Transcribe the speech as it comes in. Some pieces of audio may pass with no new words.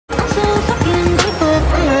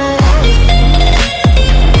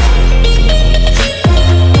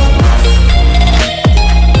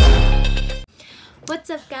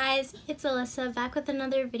it's Alyssa back with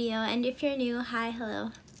another video, and if you're new, hi,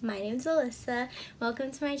 hello, my name's Alyssa,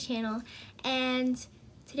 welcome to my channel, and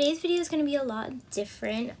today's video is going to be a lot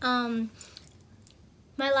different. My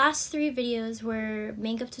last 3 videos were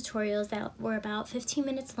makeup tutorials that were about 15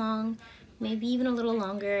 minutes long, maybe even a little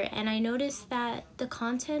longer, and I noticed that the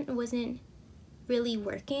content wasn't really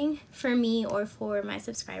working for me or for my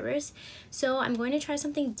subscribers, so I'm going to try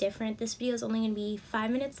something different. This video is only going to be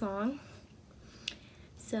 5 minutes long,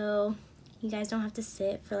 so you guys don't have to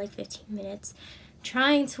sit for like 15 minutes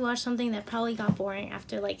trying to watch something that probably got boring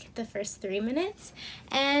after like the first 3 minutes.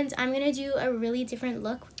 And I'm gonna do a really different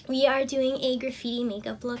look. We are doing a graffiti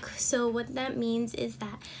makeup look, so what that means is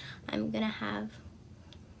that I'm gonna have,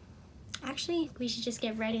 actually we should just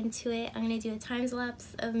get right into it. I'm gonna do a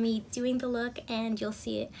time-lapse of me doing the look and you'll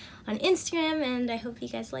see it on Instagram, and I hope you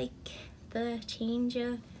guys like the change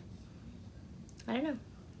of, I don't know,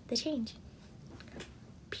 the change.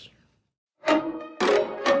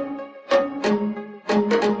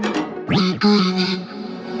 I'll be dreaming,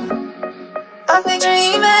 I'll be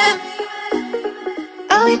dreaming,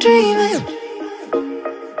 I'll be dreaming,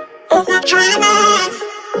 I'll be dreaming,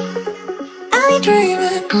 I'll be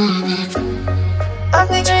dreaming, I'll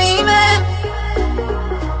be dreaming,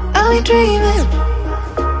 I'll be dreaming, I'll be dreaming,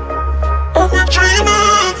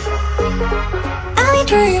 I'll be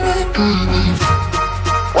dreaming,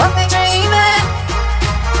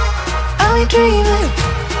 I'll be dreaming, I'll be dreaming,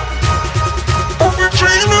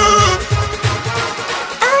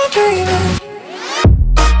 I'll be dreaming.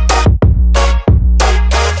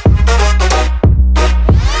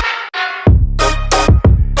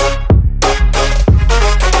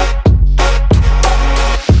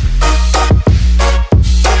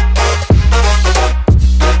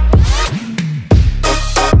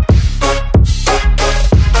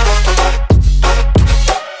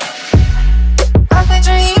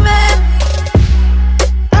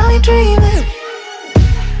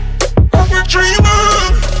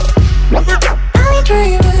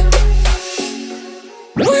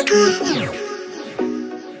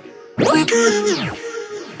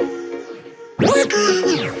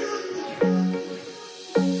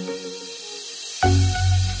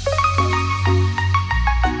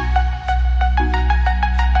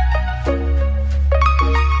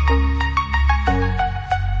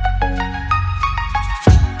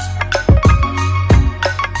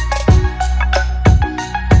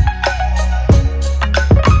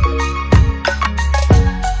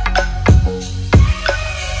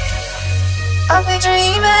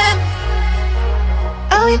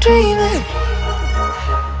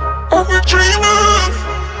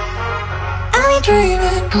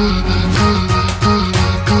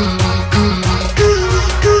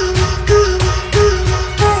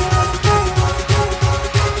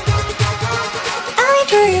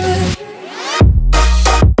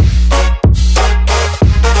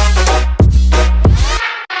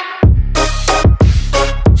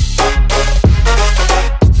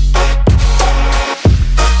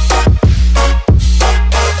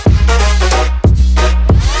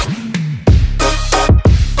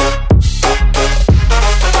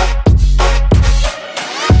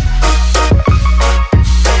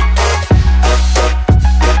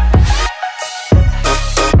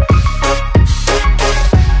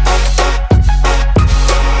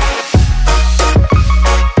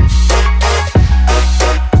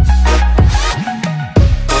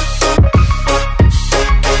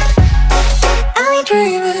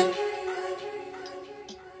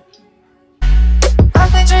 I'll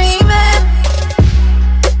be dreaming,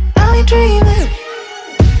 I'll be dreaming, I'll be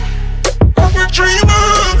dreaming,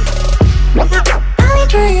 I'll be dreaming, I'll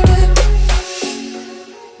be dreaming.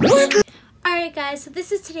 Alright guys, so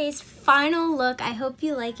this is today's final look. I hope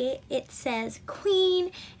you like it. It says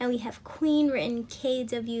Queen, and we have Queen written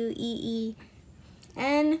K-W-E-E-N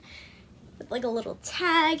with like a little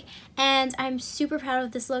tag, and I'm super proud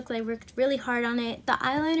of this look. I worked really hard on it. The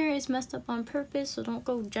eyeliner is messed up on purpose, so don't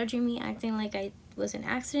go judging me acting like I was an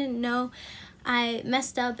accident. No, I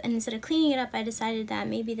messed up, and instead of cleaning it up, I decided that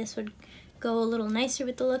maybe this would go a little nicer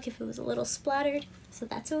with the look if it was a little splattered, so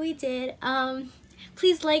that's what we did.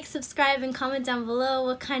 Please like, subscribe, and comment down below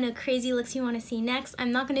what kind of crazy looks you want to see next.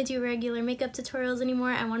 I'm not going to do regular makeup tutorials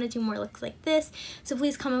anymore. I want to do more looks like this, so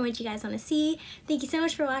please comment what you guys want to see. Thank you so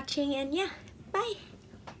much for watching, and yeah, bye!